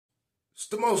It's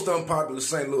the most unpopular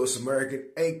St. Louis American,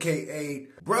 aka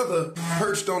brother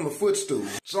perched on the footstool.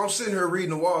 So I'm sitting here reading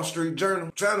the Wall Street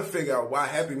Journal, trying to figure out why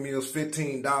Happy Meal's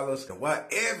 $15 and why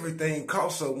everything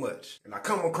costs so much. And I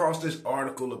come across this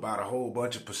article about a whole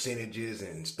bunch of percentages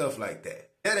and stuff like that.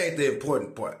 That ain't the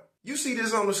important part. You see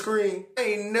this on the screen? I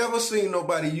ain't never seen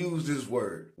nobody use this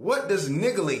word. What does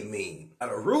niggling mean? Now,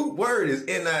 the root word is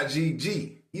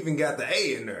N-I-G-G. Even got the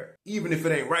A in there. Even if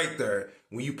it ain't right there,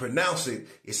 when you pronounce it,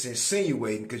 it's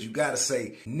insinuating because you gotta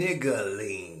say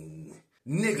niggling.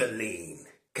 Niggling.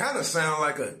 Kinda sound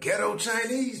like a ghetto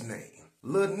Chinese name.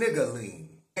 Little niggling.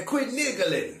 And quit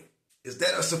niggling. Is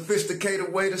that a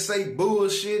sophisticated way to say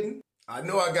bullshitting? I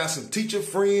know I got some teacher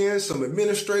friends, some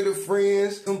administrative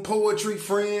friends, some poetry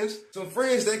friends, some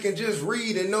friends that can just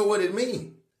read and know what it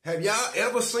means. Have y'all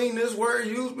ever seen this word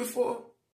used before?